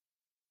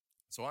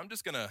So I'm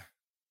just going to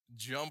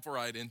jump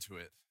right into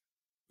it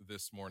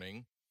this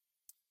morning.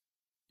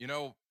 You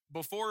know,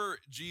 before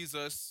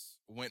Jesus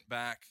went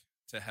back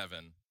to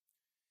heaven,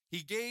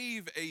 he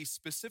gave a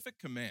specific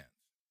command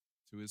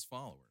to his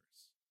followers.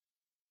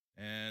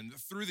 And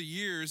through the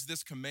years,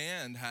 this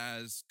command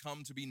has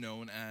come to be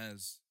known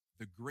as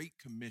the Great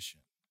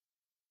Commission.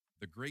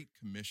 The Great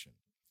Commission.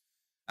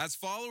 As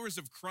followers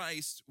of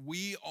Christ,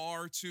 we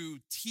are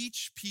to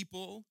teach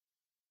people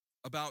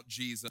about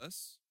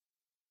Jesus,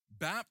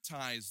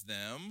 baptize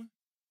them,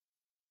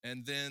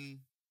 and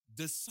then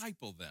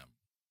disciple them.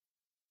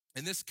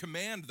 And this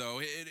command, though,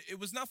 it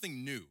was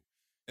nothing new.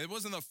 It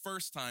wasn't the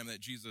first time that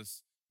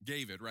Jesus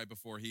gave it right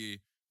before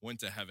he went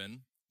to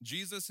heaven.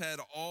 Jesus had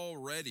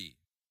already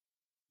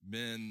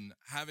been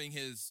having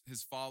his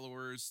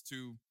followers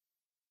to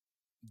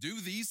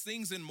do these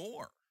things and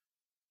more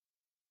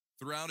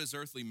throughout his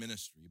earthly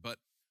ministry. But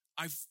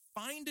I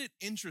find it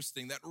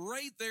interesting that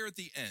right there at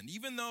the end,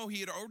 even though he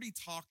had already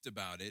talked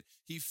about it,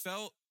 he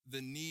felt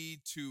the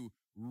need to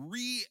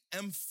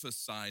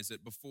re-emphasize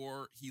it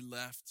before he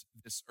left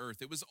this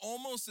earth. It was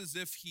almost as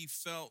if he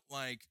felt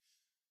like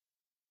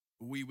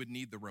we would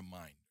need the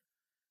reminder.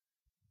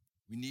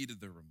 We needed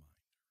the reminder.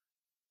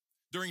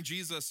 During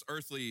Jesus'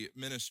 earthly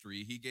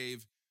ministry, he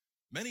gave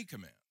many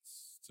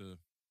commands to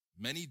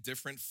many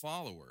different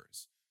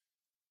followers.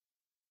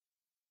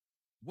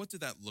 What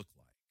did that look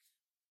like?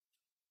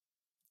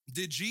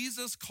 Did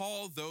Jesus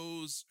call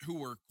those who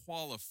were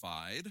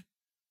qualified,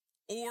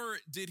 or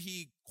did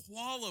he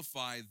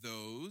qualify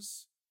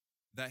those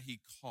that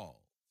he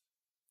called?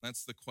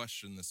 That's the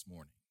question this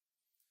morning.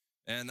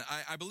 And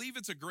I believe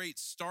it's a great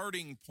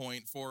starting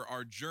point for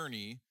our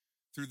journey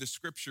through the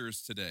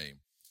scriptures today.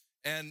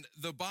 And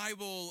the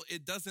Bible,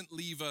 it doesn't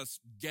leave us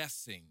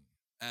guessing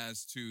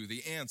as to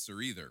the answer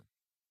either.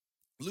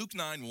 Luke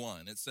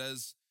 9:1, it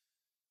says,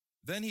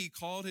 "Then he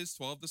called his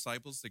 12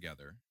 disciples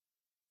together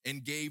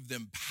and gave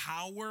them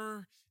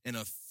power and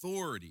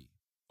authority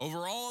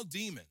over all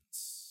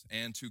demons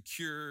and to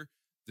cure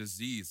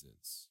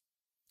diseases."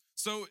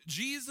 So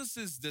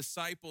Jesus'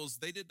 disciples,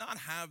 they did not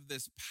have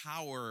this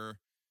power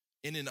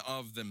in and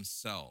of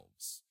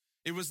themselves.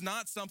 It was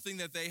not something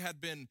that they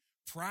had been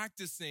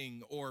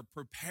practicing or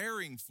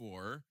preparing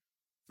for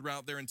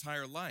throughout their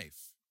entire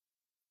life.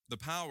 The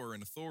power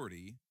and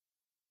authority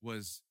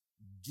was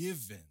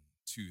given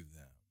to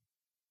them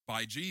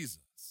by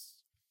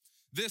Jesus.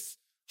 This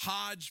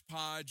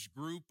hodgepodge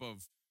group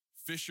of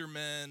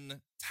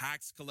fishermen,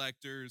 tax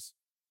collectors,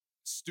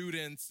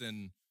 students,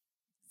 and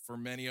for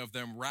many of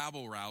them,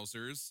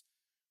 rabble-rousers,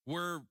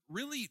 were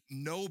really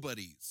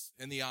nobodies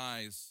in the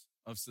eyes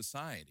of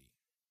society.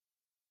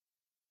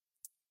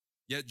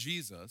 Yet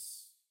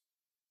Jesus,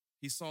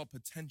 he saw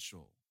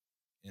potential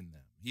in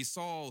them. He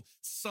saw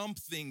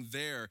something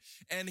there,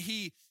 and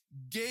he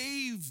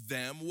gave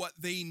them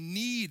what they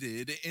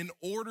needed in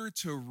order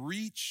to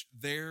reach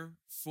their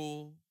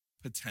full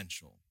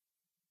potential.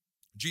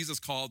 Jesus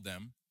called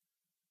them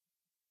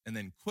and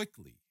then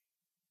quickly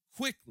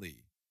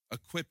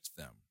equipped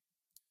them.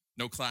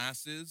 No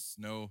classes,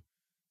 no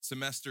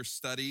semester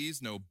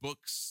studies, no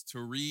books to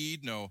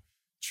read, no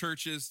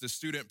churches to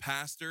student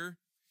pastor.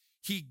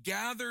 He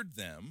gathered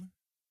them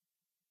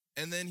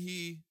and then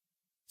he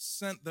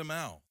sent them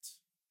out,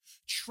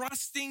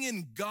 trusting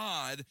in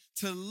God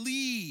to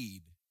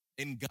lead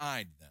and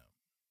guide them.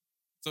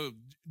 So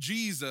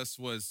Jesus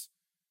was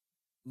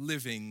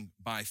living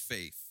by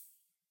faith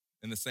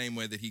in the same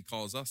way that he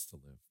calls us to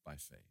live by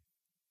faith.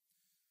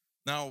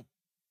 Now,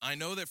 I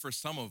know that for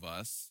some of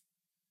us,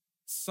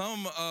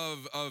 some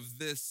of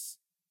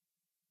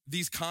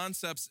these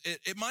concepts,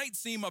 it might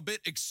seem a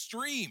bit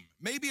extreme,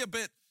 maybe a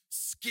bit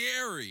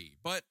scary,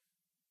 but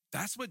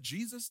that's what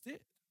Jesus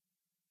did.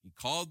 He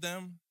called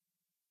them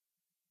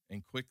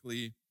and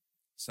quickly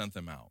sent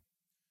them out.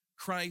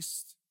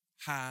 Christ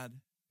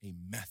had a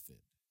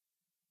method.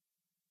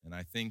 And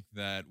I think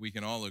that we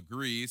can all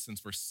agree,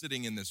 since we're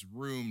sitting in this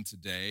room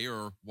today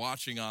or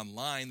watching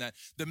online, that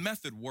the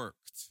method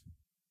worked.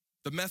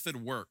 The method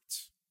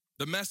worked.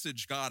 The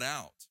message got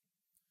out.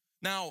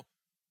 Now,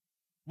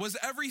 was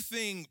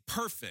everything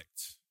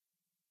perfect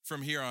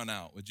from here on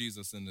out with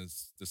Jesus and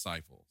his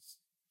disciples?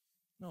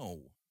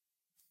 No,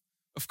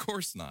 of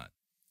course not.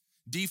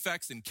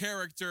 Defects in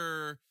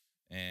character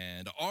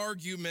and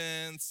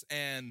arguments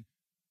and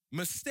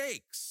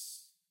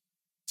mistakes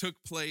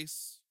took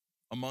place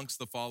amongst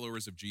the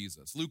followers of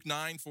Jesus. Luke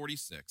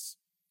 9:46,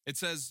 it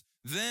says,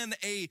 "Then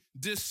a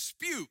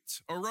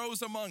dispute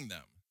arose among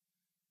them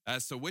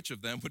as to which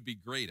of them would be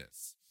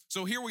greatest."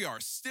 So here we are,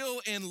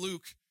 still in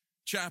Luke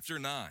chapter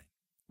 9.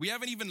 We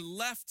haven't even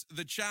left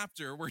the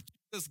chapter where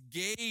Jesus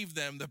gave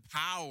them the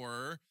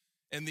power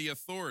and the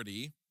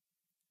authority,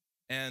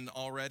 and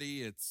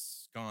already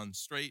it's gone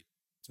straight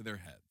to their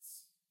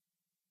heads.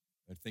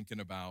 They're thinking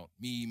about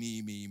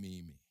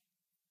me.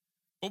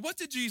 But what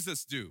did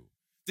Jesus do?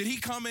 Did he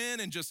come in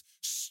and just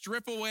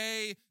strip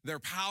away their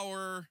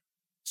power,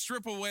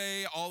 strip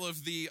away all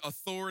of the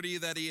authority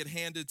that he had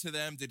handed to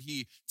them? Did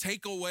he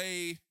take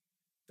away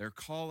their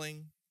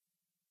calling?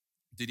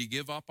 Did he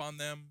give up on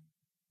them?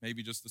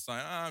 Maybe just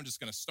decide, I'm just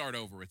going to start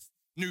over with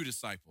new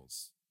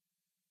disciples.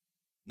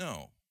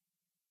 No,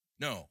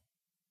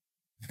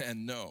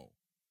 and no.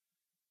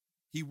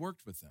 He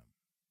worked with them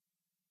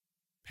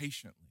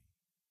patiently.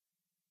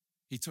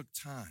 He took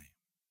time.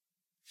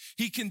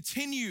 He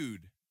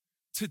continued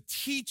to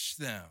teach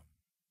them,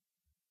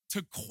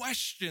 to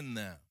question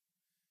them,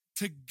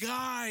 to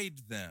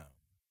guide them,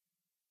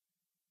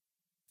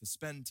 to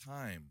spend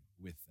time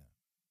with them,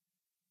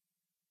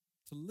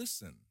 to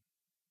listen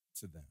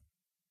to them,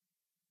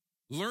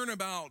 learn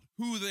about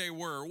who they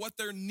were, what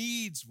their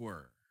needs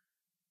were,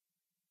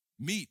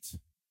 meet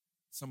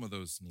some of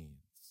those needs.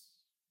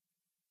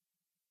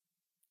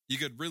 You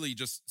could really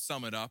just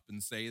sum it up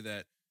and say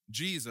that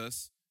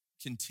Jesus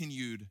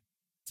continued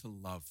to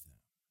love them.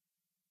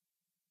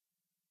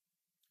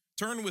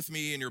 Turn with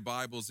me in your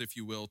Bibles, if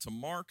you will, to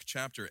Mark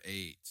chapter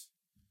 8.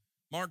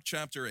 Mark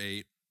chapter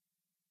 8.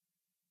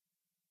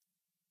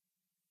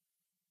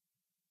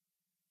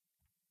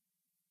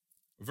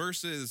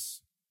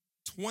 Verses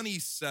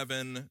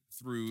 27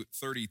 through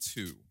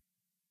 32.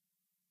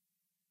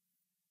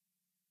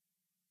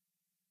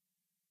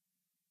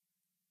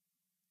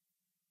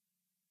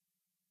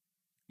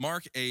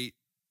 Mark 8,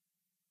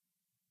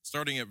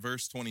 starting at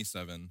verse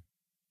 27.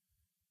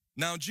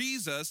 Now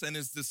Jesus and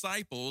his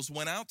disciples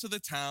went out to the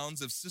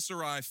towns of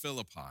Caesarea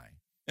Philippi,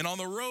 and on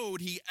the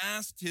road he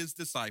asked his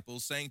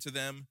disciples, saying to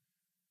them,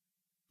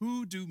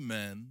 "Who do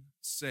men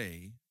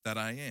say that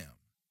I am?"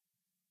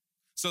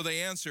 So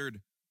they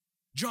answered,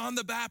 "John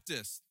the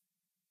Baptist,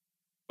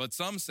 but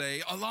some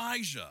say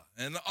Elijah,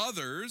 and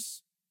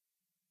others,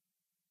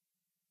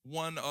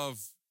 one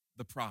of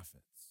the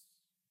prophets."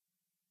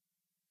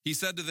 He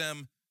said to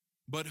them,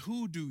 "But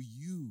who do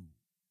you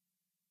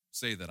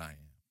say that I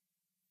am?"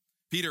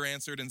 Peter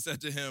answered and said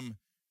to him,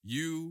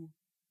 "You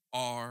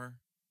are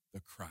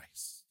the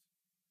Christ."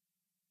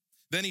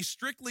 Then he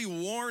strictly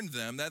warned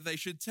them that they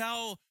should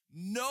tell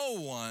no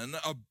one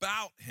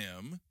about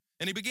him.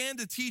 And he began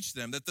to teach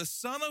them that the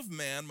Son of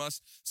Man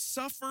must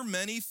suffer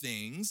many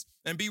things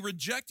and be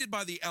rejected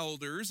by the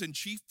elders and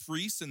chief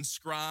priests and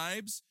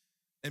scribes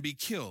and be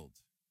killed.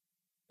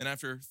 And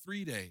after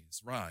 3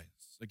 days,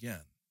 rise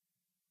again.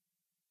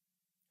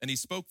 And he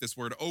spoke this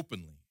word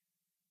openly.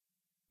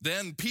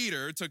 Then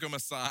Peter took him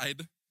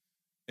aside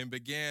and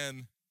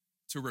began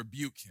to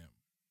rebuke him.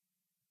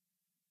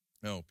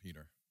 Oh,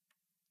 Peter.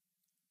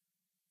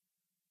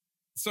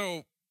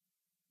 So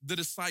the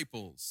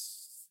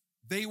disciples,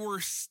 they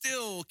were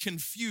still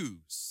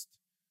confused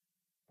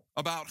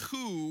about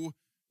who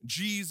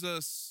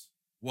Jesus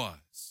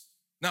was.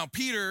 Now,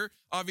 Peter,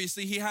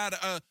 obviously, he had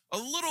a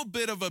little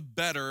bit of a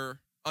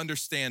better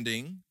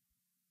understanding,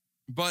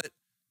 but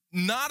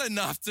not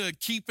enough to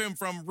keep him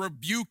from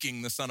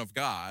rebuking the Son of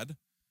God.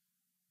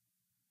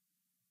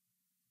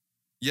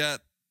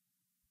 Yet,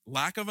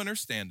 lack of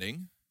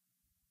understanding,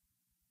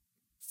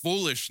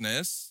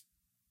 foolishness,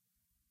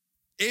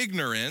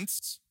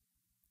 ignorance,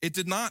 it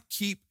did not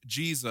keep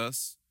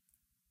Jesus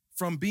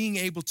from being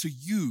able to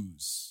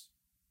use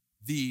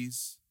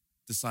these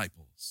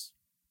disciples.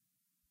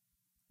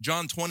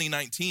 John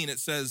 20:19, it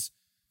says,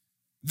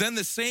 "Then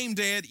the same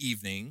day at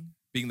evening,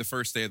 being the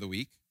first day of the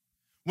week,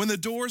 when the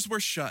doors were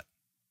shut,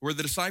 where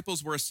the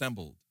disciples were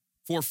assembled,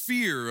 for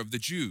fear of the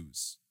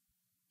Jews,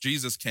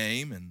 Jesus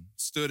came and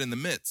stood in the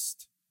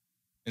midst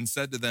and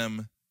said to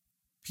them,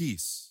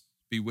 'Peace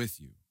be with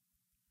you.'"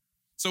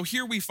 So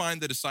here we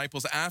find the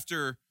disciples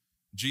after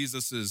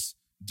Jesus'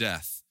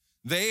 death.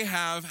 They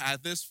have,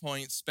 at this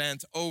point,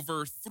 spent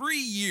over 3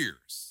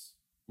 years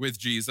with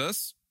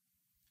Jesus,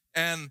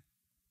 and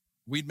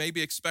we'd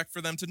maybe expect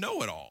for them to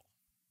know it all,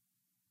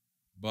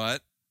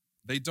 but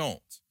they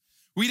don't.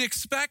 We'd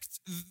expect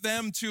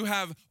them to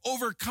have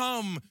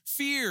overcome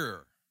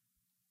fear,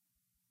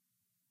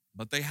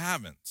 but they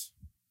haven't.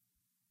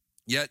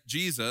 Yet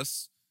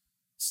Jesus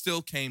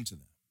still came to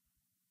them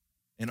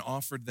and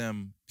offered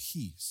them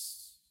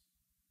peace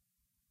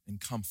and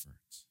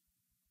comfort.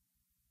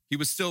 He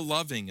was still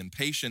loving and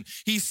patient.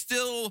 He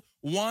still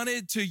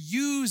wanted to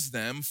use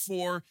them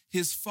for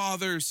his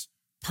Father's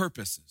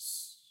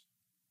purposes.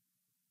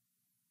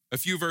 A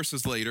few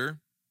verses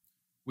later,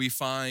 we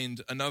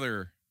find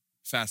another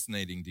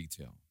fascinating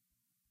detail.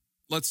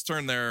 Let's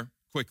turn there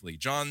quickly.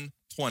 John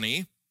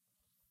 20,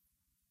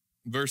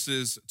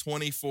 verses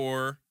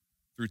 24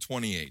 through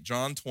 28.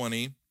 John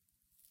 20,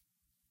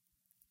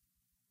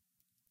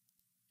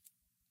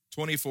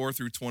 24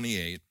 through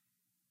 28.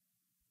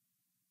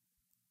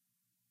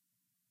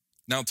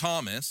 Now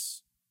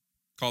Thomas,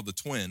 called the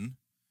twin,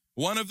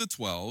 one of the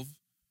 12,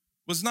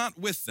 was not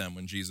with them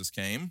when Jesus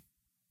came.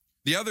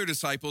 The other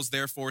disciples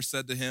therefore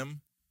said to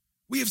him,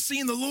 "We have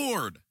seen the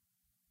Lord."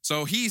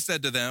 So he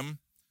said to them,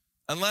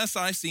 "Unless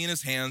I see in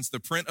his hands the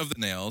print of the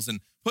nails,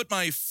 and put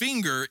my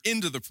finger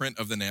into the print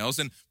of the nails,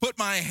 and put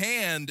my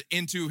hand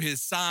into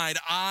his side,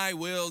 I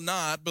will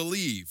not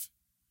believe."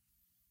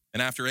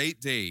 And after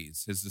 8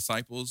 days, his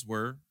disciples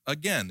were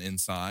again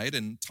inside,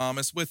 and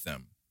Thomas with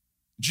them.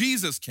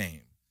 Jesus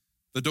came,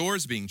 the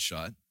doors being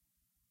shut,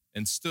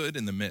 and stood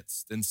in the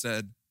midst and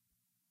said,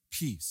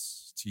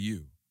 "Peace to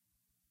you."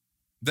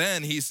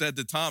 Then he said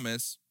to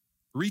Thomas,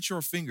 reach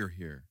your finger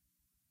here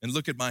and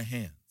look at my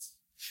hands,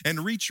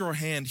 and reach your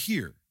hand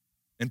here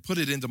and put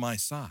it into my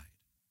side.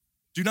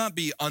 Do not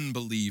be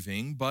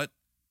unbelieving, but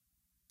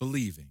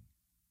believing.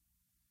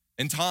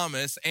 And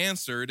Thomas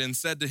answered and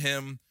said to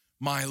him,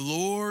 my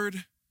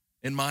Lord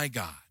and my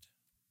God.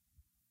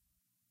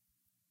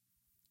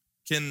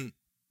 Can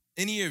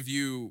any of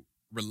you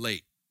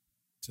relate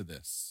to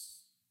this?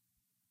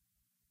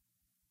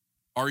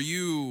 Are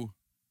you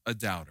a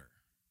doubter?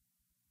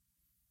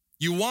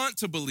 You want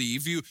to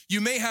believe.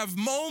 You may have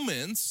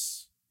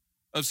moments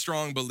of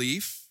strong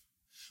belief,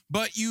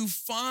 but you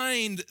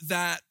find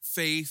that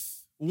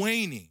faith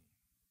waning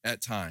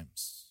at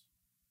times.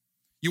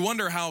 You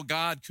wonder how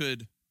God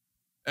could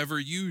ever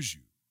use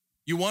you.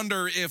 You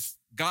wonder if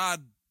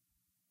God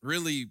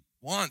really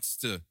wants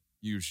to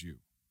use you.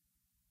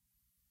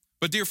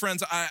 But dear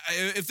friends,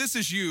 if this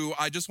is you,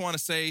 I just want to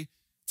say,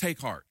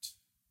 take heart.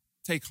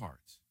 Take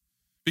heart.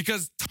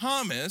 Because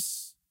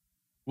Thomas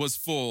was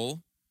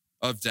full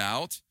of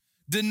doubt,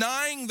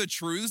 denying the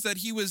truths that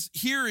he was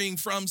hearing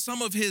from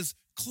some of his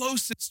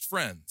closest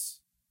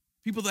friends,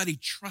 people that he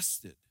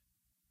trusted,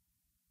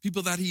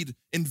 people that he'd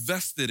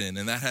invested in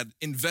and that had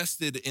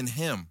invested in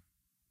him.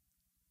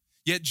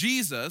 Yet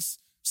Jesus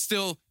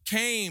still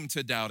came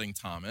to doubting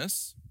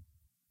Thomas,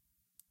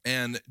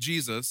 and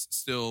Jesus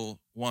still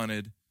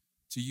wanted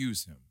to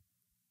use him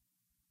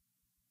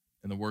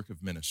in the work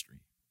of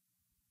ministry.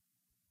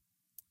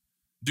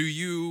 Do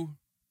you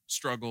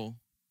struggle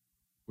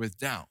with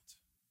doubt,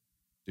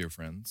 dear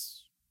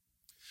friends?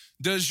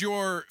 Does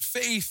your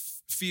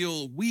faith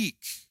feel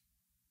weak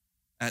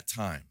at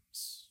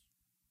times?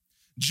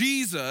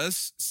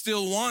 Jesus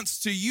still wants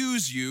to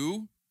use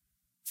you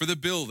for the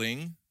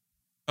building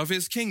of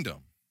his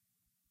kingdom.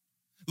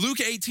 Luke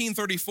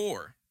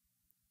 18:34.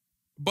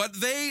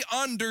 But they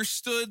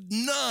understood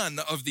none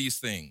of these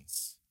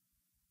things.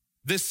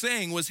 This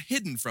saying was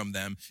hidden from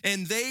them,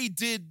 and they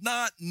did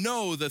not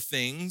know the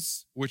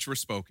things which were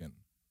spoken.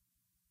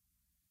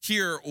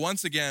 Here,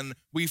 once again,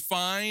 we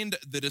find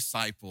the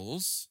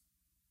disciples,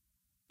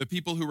 the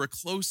people who were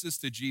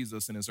closest to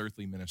Jesus in his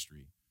earthly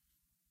ministry,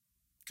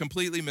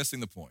 completely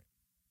missing the point.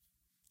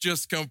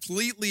 Just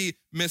completely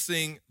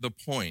missing the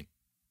point.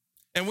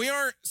 And we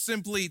aren't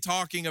simply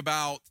talking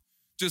about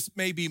just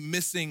maybe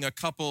missing a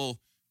couple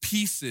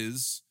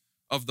pieces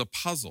of the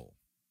puzzle.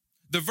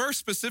 The verse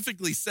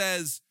specifically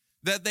says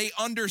that they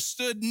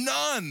understood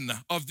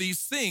none of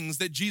these things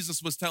that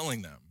Jesus was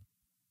telling them.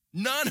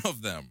 None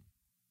of them.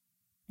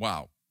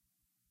 Wow.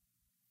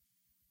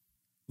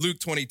 Luke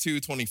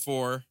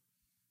 22:24.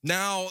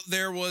 Now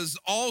there was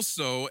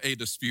also a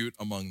dispute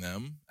among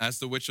them as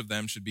to which of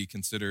them should be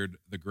considered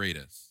the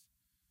greatest.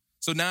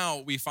 So now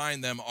we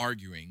find them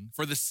arguing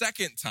for the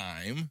second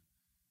time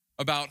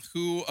about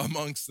who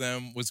amongst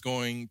them was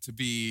going to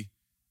be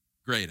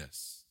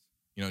greatest.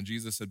 You know,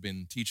 Jesus had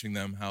been teaching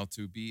them how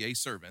to be a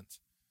servant,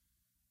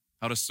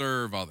 how to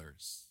serve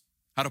others,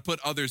 how to put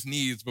others'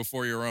 needs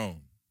before your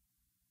own.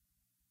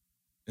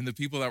 And the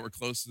people that were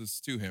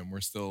closest to him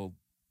were still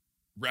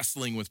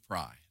wrestling with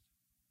pride.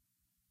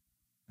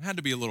 It had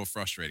to be a little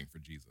frustrating for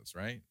Jesus,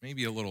 right?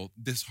 Maybe a little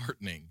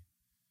disheartening.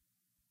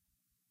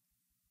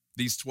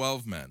 These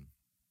 12 men,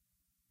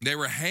 they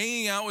were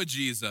hanging out with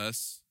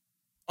Jesus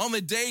on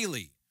the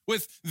daily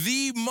with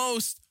the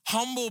most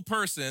humble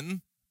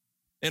person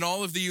in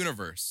all of the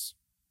universe.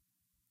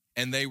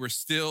 And they were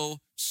still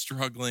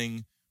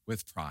struggling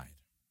with pride.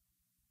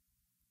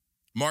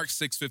 Mark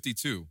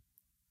 6:52.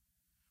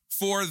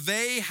 For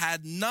they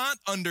had not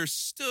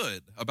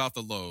understood about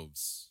the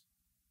loaves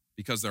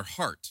because their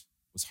heart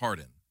was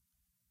hardened.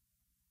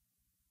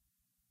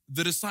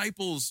 The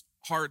disciples'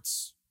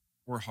 hearts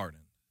were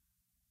hardened.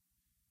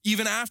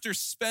 Even after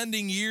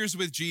spending years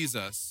with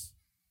Jesus,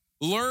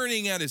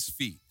 learning at his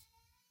feet,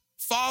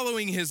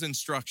 following his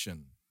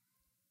instruction,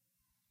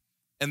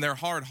 and their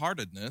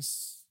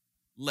hard-heartedness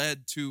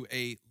led to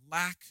a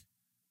lack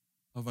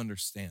of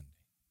understanding.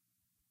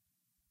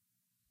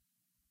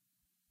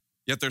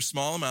 Yet their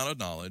small amount of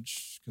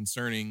knowledge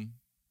concerning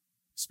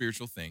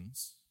spiritual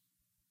things,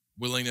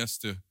 willingness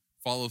to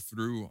follow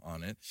through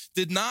on it,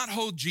 did not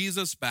hold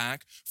Jesus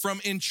back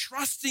from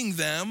entrusting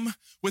them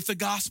with the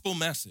gospel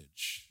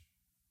message.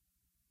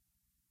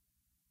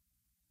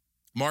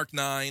 Mark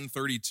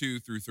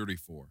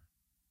 9:32-34.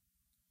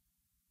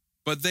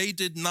 But they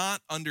did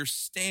not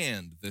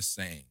understand this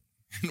saying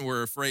and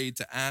were afraid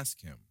to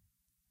ask him.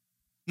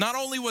 Not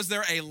only was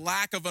there a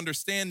lack of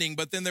understanding,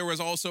 but then there was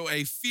also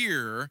a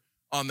fear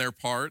on their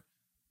part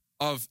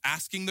of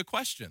asking the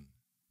question,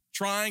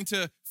 trying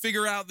to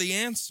figure out the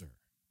answer.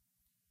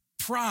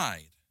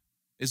 Pride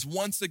is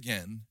once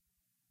again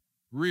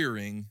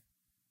rearing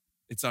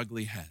its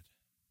ugly head.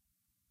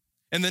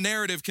 And the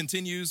narrative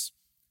continues,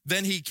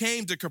 then he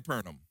came to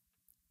Capernaum.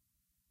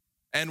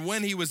 And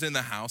when he was in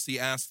the house, he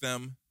asked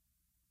them,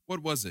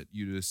 what was it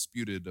you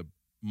disputed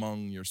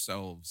among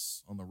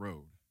yourselves on the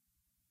road?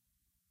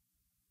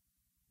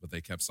 But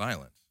they kept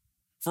silent.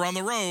 For on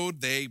the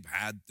road, they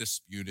had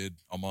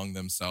disputed among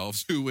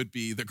themselves who would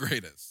be the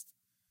greatest.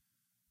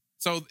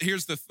 So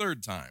here's the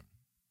third time.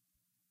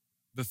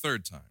 The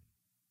third time.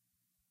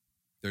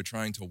 They're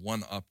trying to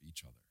one-up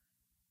each other.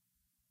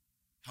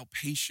 How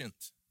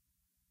patient,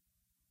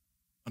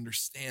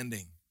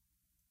 understanding,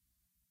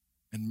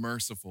 and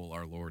merciful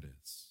our Lord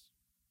is.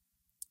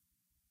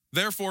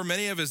 Therefore,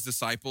 many of his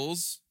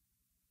disciples,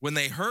 when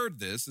they heard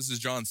this is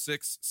John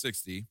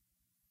 6:60,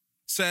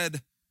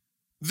 said,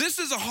 "This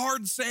is a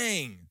hard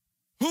saying.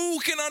 Who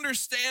can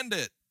understand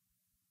it?"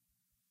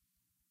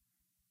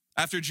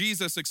 After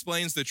Jesus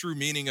explains the true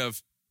meaning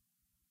of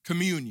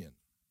communion,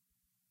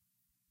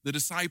 the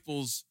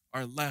disciples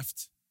are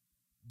left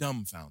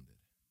dumbfounded.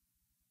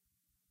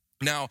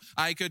 Now,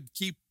 I could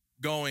keep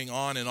going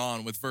on and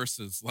on with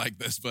verses like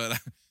this,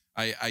 but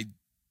I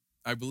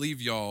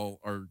believe y'all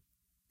are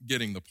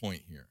getting the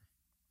point here.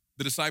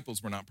 The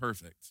disciples were not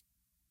perfect.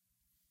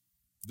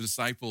 The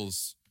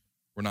disciples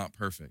were not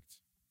perfect.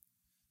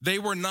 They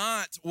were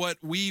not what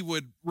we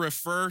would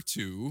refer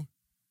to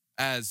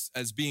as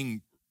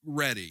being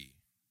ready.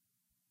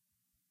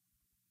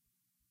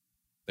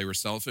 They were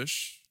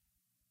selfish.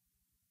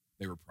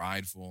 They were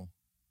prideful.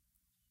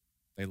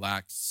 They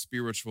lacked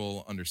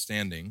spiritual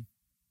understanding.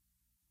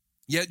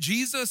 Yet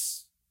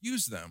Jesus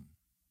used them.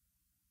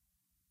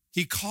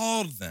 He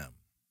called them.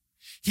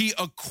 He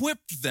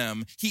equipped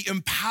them. He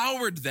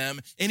empowered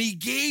them. And he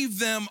gave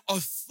them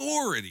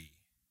authority.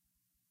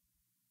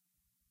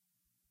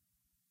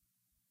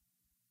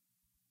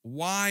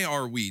 Why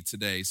are we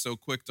today so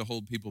quick to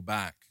hold people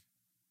back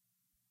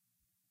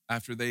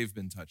after they've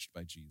been touched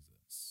by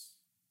Jesus?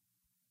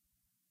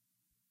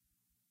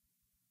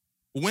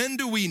 When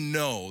do we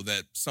know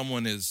that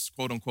someone is,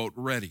 quote unquote,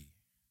 ready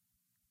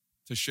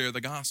to share the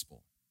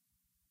gospel?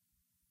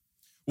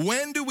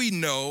 When do we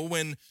know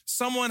when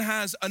someone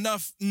has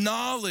enough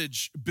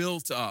knowledge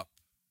built up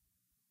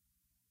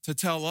to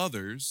tell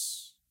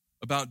others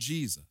about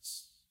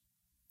Jesus?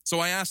 So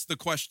I ask the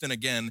question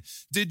again,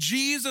 did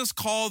Jesus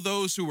call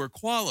those who were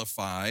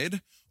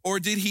qualified,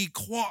 or did he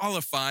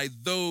qualify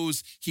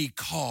those he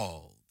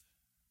called?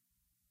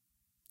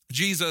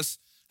 Jesus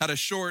had a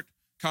short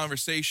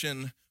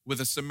conversation with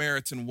a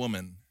Samaritan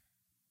woman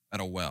at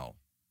a well.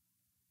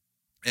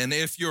 And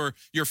if you're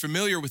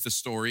familiar with the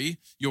story,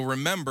 you'll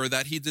remember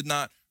that he did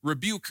not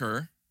rebuke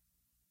her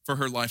for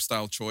her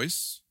lifestyle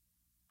choice.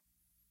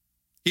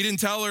 He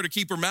didn't tell her to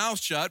keep her mouth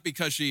shut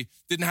because she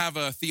didn't have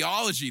a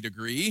theology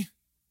degree.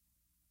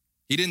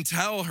 He didn't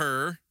tell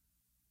her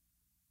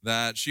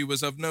that she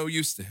was of no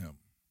use to him.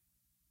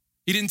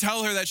 He didn't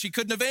tell her that she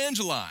couldn't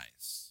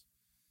evangelize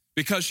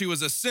because she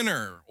was a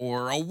sinner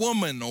or a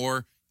woman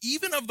or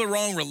even of the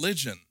wrong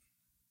religion.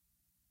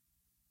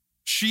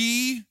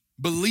 She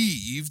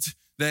believed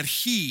that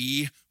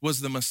he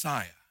was the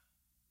Messiah.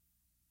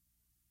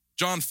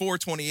 John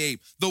 4:28,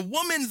 the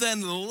woman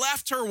then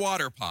left her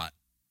water pot,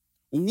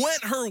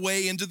 went her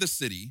way into the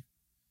city,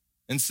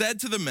 and said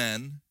to the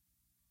men,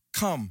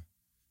 "Come,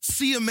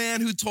 see a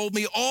man who told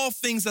me all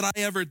things that I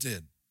ever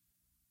did.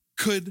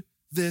 Could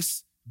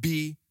this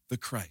be the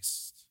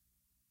Christ?"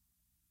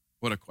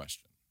 What a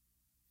question.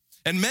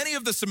 And many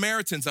of the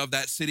Samaritans of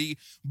that city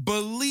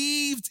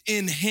believed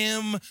in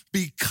him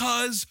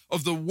because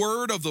of the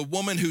word of the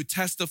woman who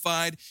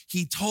testified,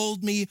 "He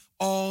told me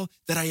all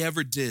that I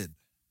ever did."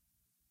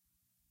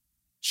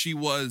 She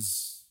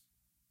was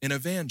an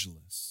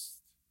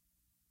evangelist.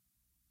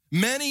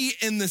 Many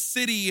in the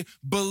city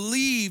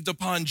believed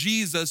upon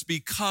Jesus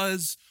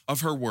because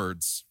of her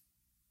words.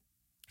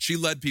 She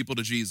led people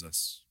to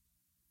Jesus.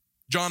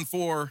 John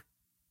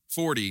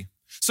 4:40.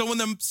 So when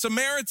the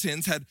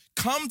Samaritans had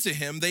come to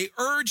him, they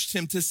urged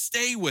him to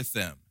stay with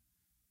them.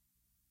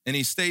 And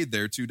he stayed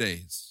there 2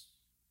 days.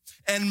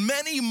 And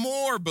many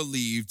more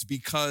believed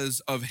because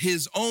of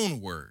his own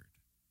word.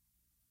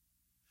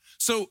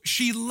 So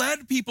she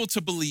led people to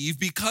believe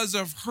because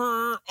of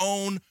her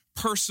own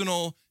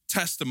personal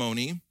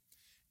testimony.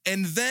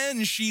 And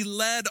then she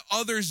led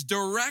others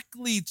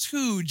directly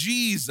to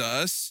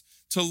Jesus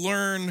to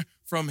learn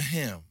from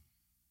him.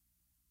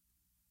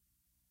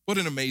 What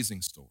an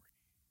amazing story.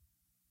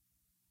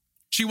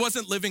 She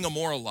wasn't living a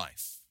moral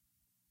life.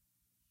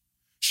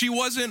 She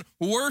wasn't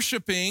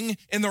worshiping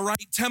in the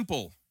right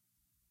temple.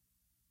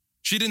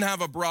 She didn't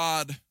have a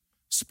broad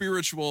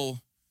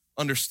spiritual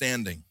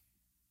understanding.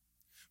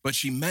 But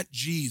she met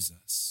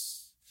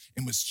Jesus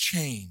and was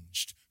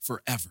changed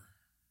forever.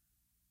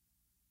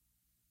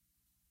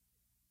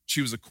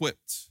 She was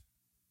equipped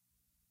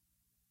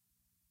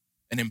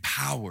and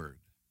empowered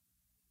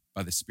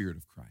by the Spirit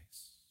of Christ.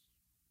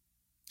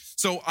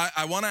 So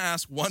I want to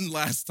ask one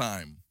last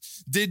time.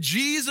 Did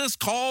Jesus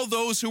call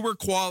those who were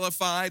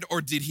qualified,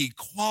 or did he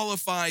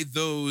qualify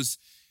those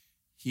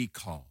he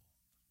called?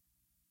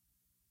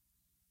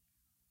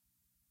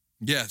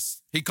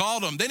 Yes, he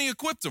called them. Then he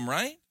equipped them,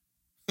 right?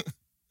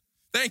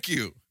 Thank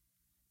you.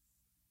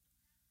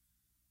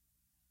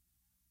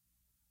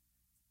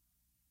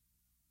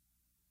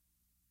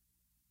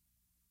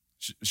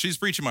 She's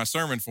preaching my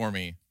sermon for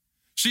me.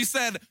 She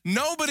said,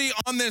 nobody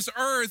on this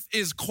earth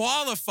is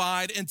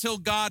qualified until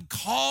God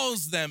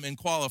calls them and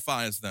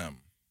qualifies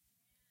them.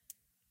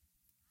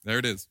 There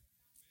it is.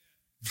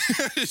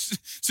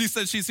 She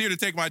said she's here to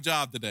take my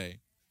job today.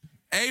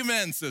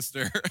 Amen,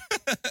 sister.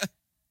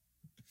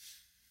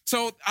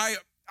 So I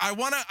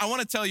want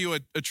to tell you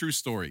a true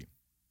story.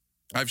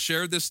 I've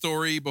shared this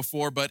story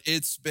before, but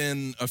it's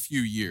been a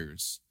few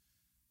years.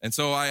 And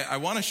so I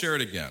want to share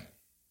it again.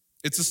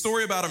 It's a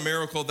story about a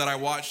miracle that I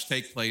watched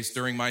take place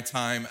during my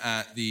time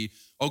at the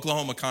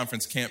Oklahoma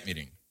Conference camp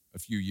meeting a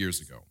few years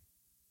ago.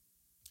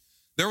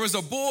 There was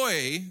a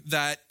boy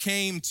that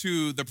came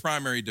to the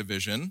primary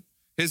division.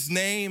 His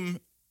name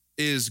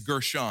is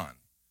Gershon.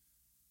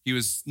 He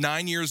was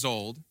 9 years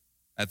old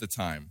at the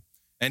time,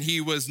 and he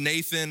was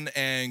Nathan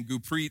and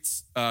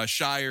Gurpreet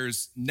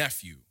Shire's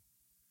nephew.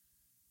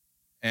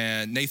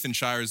 And Nathan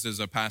Shires is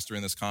a pastor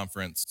in this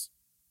conference,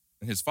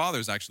 and his father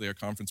is actually a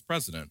conference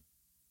president.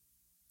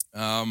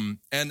 And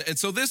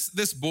so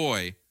this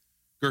boy,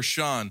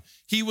 Gershon,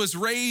 he was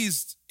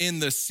raised in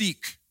the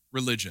Sikh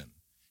religion.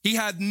 He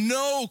had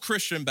no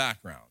Christian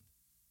background.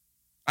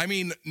 I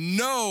mean,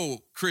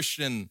 no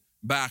Christian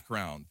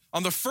background.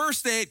 On the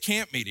first day at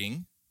camp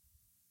meeting,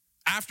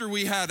 after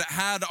we had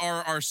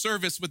our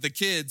service with the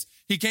kids,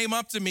 he came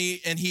up to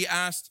me and he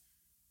asked,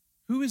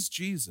 "Who is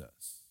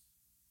Jesus?"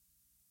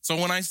 So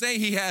when I say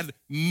he had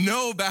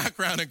no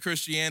background in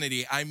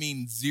Christianity, I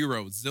mean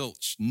zero,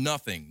 zilch,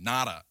 nothing,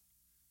 nada.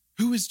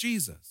 Who is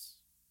Jesus?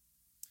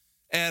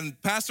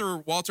 And Pastor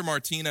Walter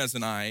Martinez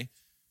and I,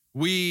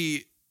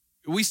 we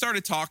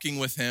started talking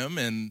with him,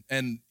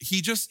 and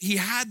he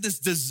had this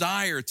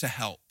desire to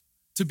help,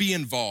 to be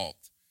involved.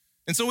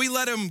 And so we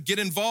let him get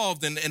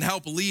involved and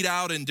help lead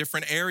out in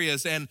different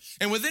areas. And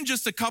within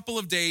just a couple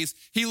of days,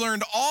 he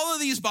learned all of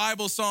these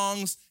Bible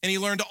songs, and he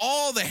learned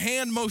all the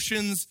hand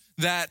motions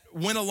that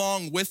went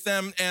along with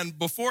them. And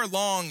before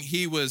long,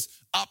 he was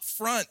up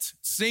front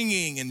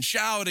singing and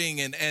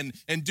shouting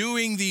and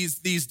doing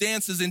these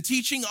dances and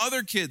teaching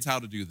other kids how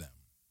to do them.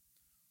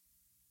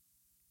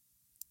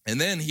 And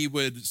then he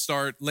would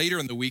start, later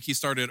in the week, he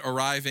started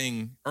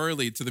arriving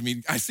early to the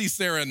meeting. I see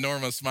Sarah and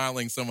Norma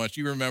smiling so much.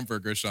 You remember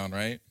Gershon,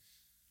 right?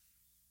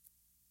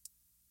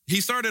 He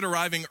started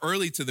arriving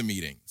early to the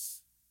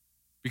meetings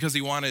because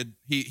he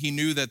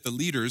knew that the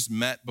leaders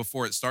met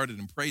before it started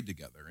and prayed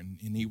together,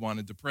 and he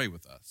wanted to pray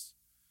with us.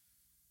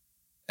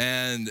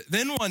 And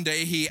then one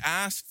day he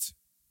asked,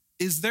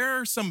 "Is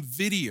there some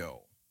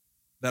video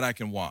that I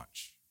can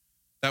watch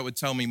that would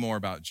tell me more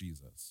about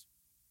Jesus?"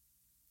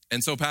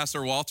 And so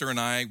Pastor Walter and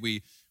I,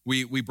 we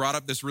brought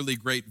up this really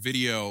great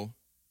video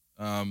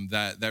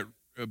that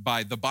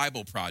by the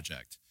Bible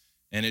Project.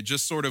 And it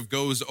just sort of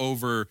goes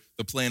over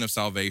the plan of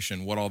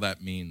salvation, what all that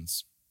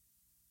means.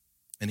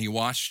 And he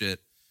watched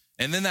it.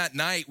 And then that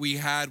night we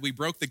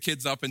broke the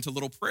kids up into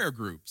little prayer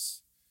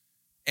groups.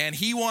 And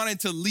he wanted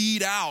to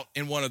lead out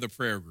in one of the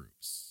prayer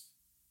groups.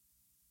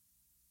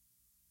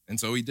 And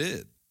so he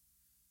did.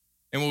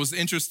 And what was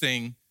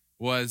interesting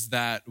was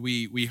that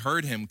we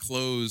heard him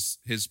close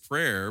his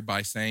prayer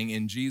by saying,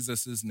 "In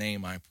Jesus'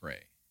 name I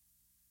pray."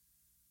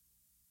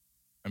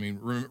 I mean,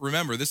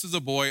 remember, this is a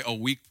boy a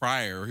week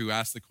prior who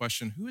asked the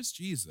question, "Who is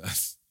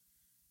Jesus?"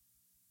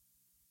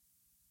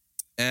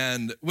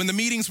 And when the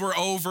meetings were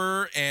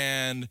over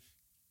and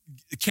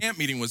the camp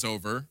meeting was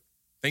over,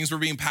 things were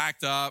being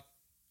packed up,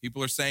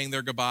 people are saying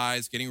their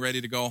goodbyes, getting ready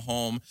to go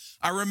home.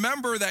 I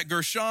remember that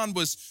Gershon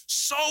was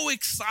so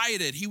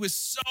excited. He was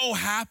so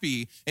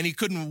happy, and he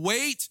couldn't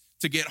wait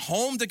to get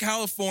home to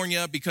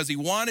California because he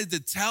wanted to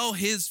tell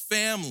his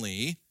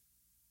family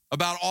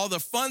about all the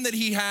fun that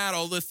he had,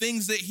 all the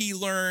things that he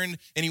learned,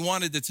 and he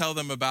wanted to tell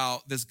them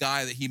about this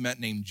guy that he met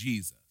named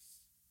Jesus.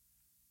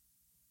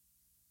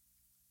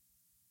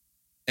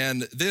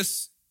 And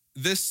this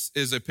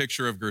is a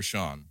picture of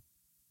Gershon.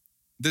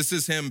 This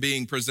is him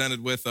being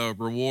presented with a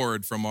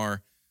reward from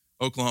our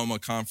Oklahoma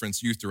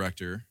Conference youth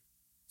director.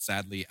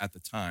 Sadly, at the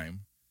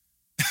time,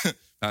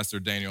 Pastor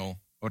Daniel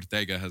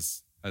Ortega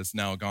has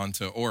now gone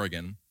to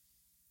Oregon.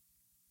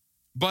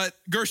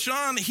 But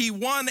Gershon, he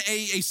won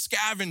a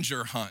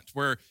scavenger hunt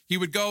where he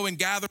would go and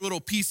gather little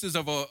pieces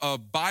of a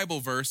Bible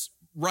verse,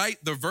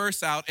 write the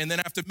verse out, and then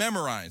have to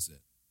memorize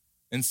it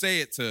and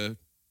say it to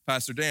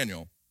Pastor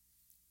Daniel.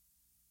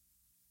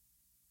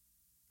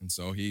 And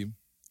so he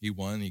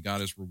won, he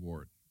got his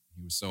reward.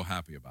 He was so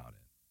happy about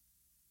it.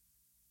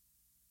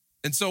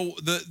 And so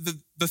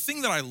the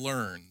thing that I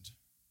learned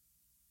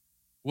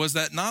was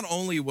that not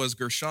only was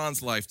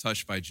Gershon's life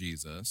touched by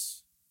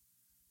Jesus,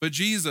 but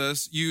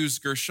Jesus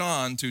used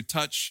Gershon to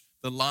touch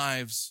the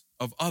lives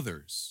of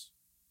others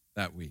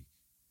that week.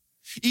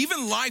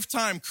 Even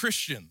lifetime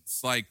Christians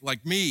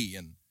like me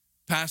and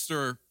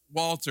Pastor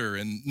Walter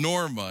and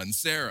Norma and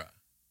Sarah.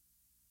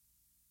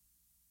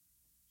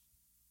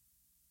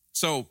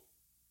 So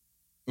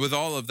with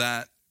all of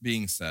that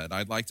being said,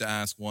 I'd like to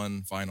ask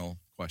one final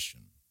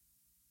question.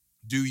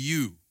 Do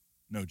you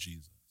know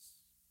Jesus?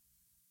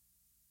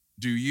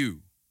 Do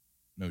you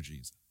know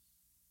Jesus?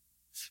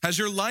 Has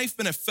your life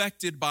been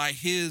affected by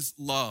his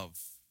love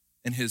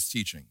and his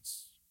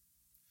teachings?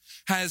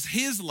 Has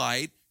his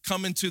light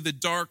come into the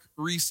dark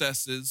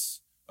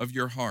recesses of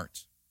your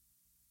heart?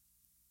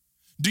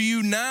 Do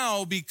you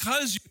now,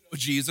 because you know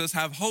Jesus,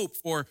 have hope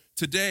for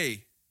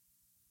today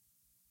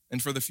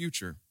and for the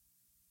future?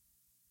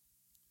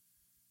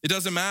 It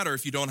doesn't matter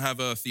if you don't have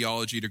a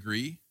theology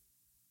degree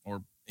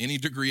or any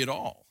degree at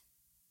all.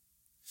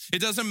 It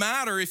doesn't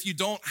matter if you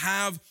don't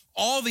have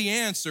all the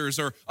answers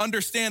or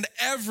understand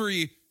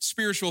every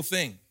spiritual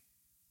thing.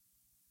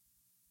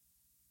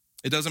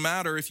 It doesn't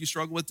matter if you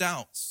struggle with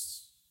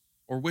doubts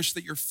or wish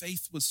that your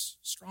faith was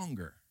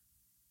stronger.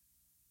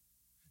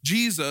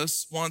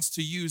 Jesus wants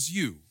to use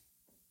you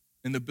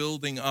in the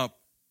building up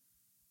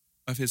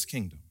of his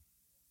kingdom.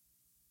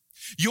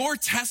 Your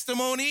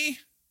testimony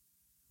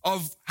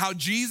of how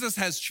Jesus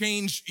has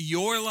changed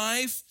your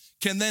life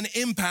can then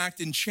impact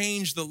and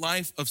change the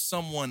life of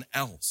someone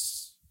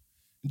else.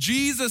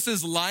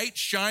 Jesus' light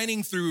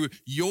shining through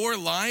your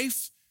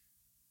life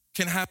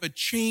can have a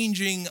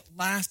changing,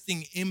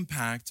 lasting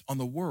impact on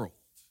the world.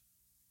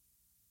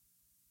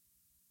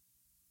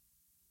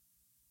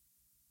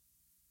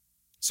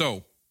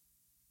 So,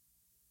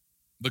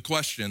 the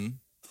question,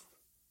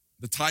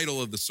 the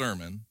title of the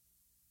sermon,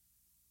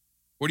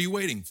 what are you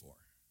waiting for?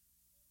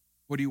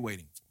 What are you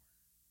waiting for?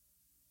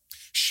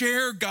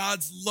 Share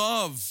God's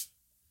love,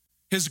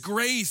 his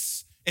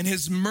grace, and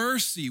his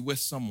mercy with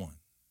someone.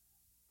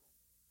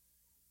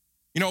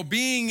 You know,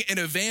 being an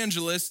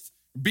evangelist,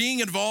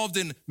 being involved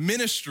in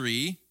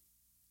ministry,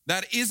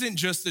 that isn't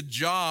just a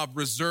job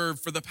reserved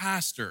for the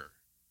pastor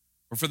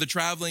or for the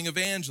traveling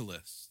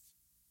evangelist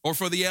or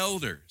for the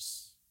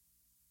elders.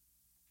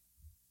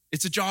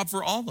 It's a job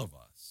for all of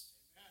us.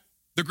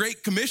 The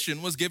Great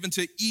Commission was given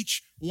to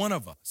each one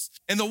of us.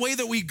 And the way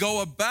that we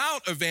go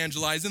about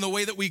evangelizing, the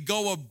way that we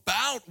go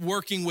about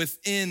working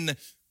within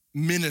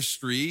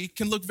ministry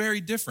can look very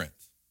different.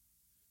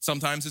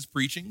 Sometimes it's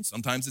preaching,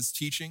 sometimes it's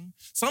teaching,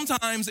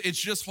 sometimes it's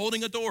just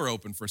holding a door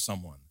open for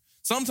someone.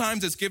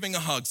 Sometimes it's giving a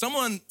hug.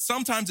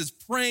 Sometimes it's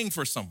praying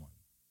for someone.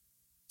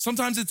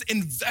 Sometimes it's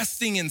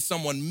investing in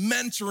someone,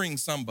 mentoring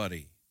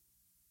somebody.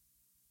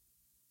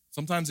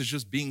 Sometimes it's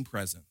just being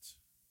present.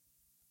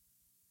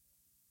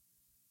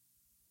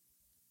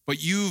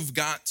 But you've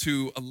got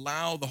to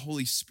allow the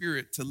Holy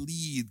Spirit to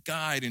lead,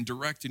 guide, and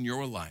direct in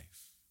your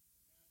life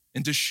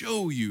and to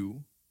show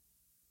you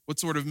what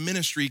sort of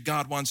ministry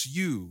God wants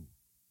you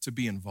to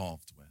be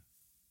involved with.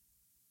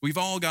 We've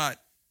all got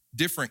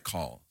different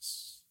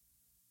calls,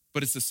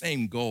 but it's the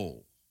same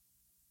goal.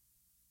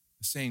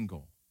 The same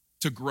goal,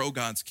 to grow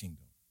God's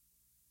kingdom,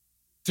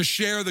 to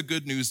share the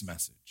good news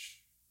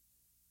message.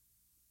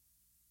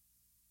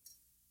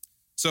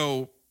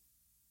 So,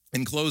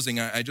 in closing,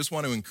 I just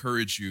want to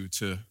encourage you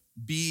to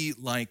be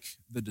like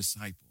the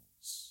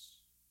disciples.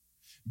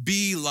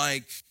 Be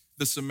like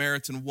the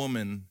Samaritan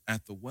woman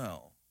at the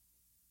well.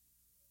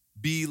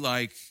 Be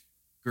like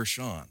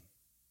Gershon.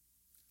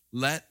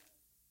 Let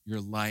your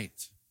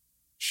light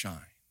shine.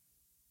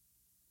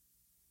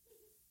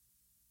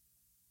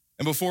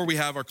 And before we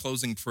have our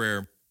closing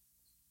prayer,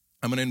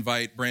 I'm going to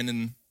invite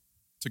Brandon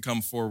to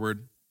come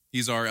forward.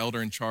 He's our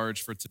elder in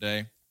charge for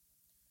today.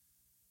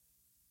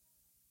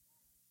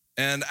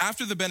 And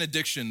after the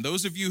benediction,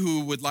 those of you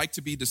who would like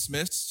to be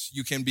dismissed,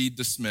 you can be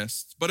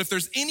dismissed. But if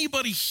there's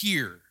anybody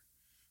here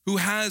who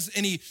has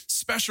any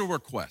special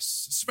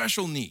requests,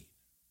 special need,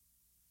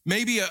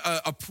 maybe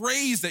a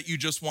praise that you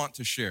just want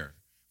to share,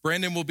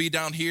 Brandon will be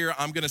down here.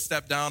 I'm going to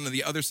step down on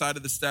the other side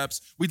of the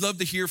steps. We'd love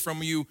to hear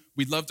from you.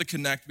 We'd love to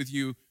connect with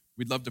you.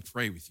 We'd love to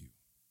pray with you.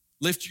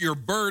 Lift your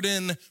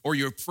burden or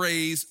your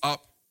praise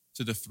up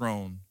to the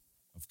throne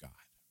of God.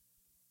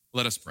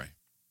 Let us pray.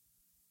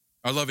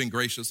 Our loving,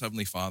 gracious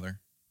Heavenly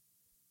Father,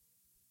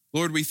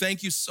 Lord, we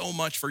thank you so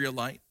much for your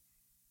light,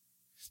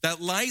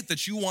 that light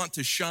that you want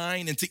to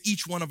shine into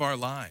each one of our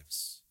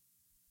lives.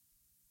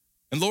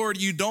 And Lord,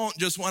 you don't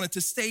just want it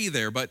to stay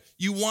there, but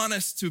you want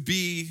us to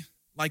be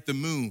like the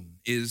moon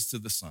is to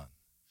the sun,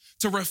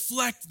 to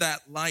reflect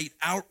that light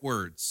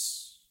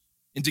outwards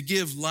and to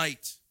give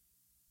light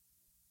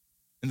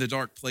in the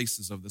dark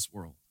places of this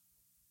world.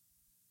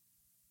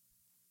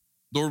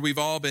 Lord, we've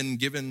all been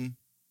given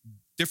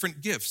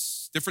different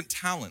gifts, different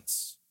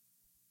talents.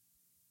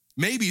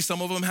 Maybe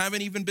some of them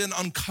haven't even been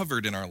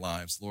uncovered in our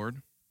lives,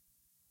 Lord.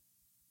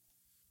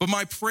 But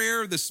my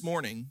prayer this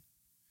morning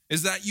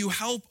is that you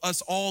help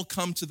us all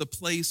come to the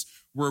place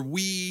where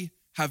we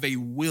have a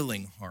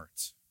willing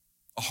heart,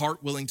 a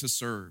heart willing to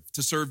serve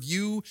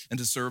you and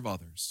to serve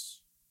others.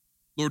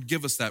 Lord,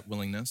 give us that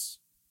willingness.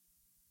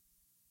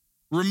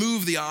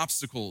 Remove the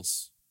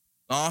obstacles,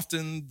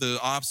 often the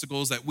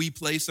obstacles that we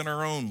place in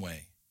our own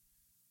way.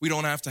 We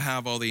don't have to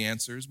have all the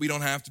answers. We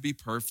don't have to be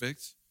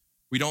perfect.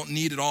 We don't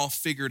need it all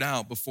figured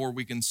out before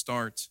we can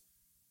start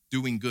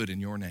doing good in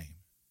your name.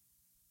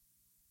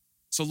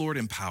 So Lord,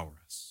 empower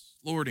us.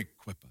 Lord,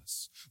 equip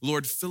us.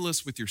 Lord, fill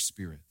us with your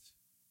Spirit.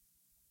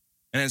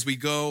 And as we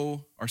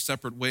go our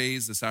separate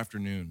ways this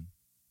afternoon,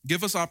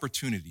 give us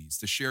opportunities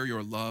to share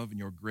your love and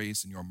your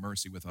grace and your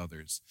mercy with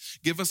others.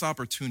 Give us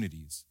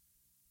opportunities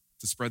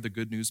to spread the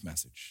good news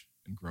message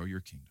and grow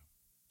your kingdom.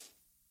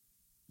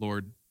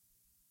 Lord,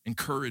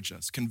 encourage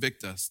us,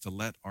 convict us to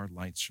let our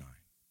light shine.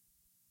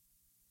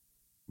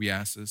 We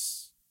ask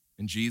this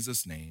in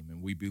Jesus' name, and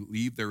we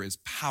believe there is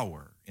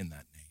power in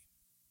that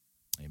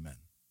name. Amen.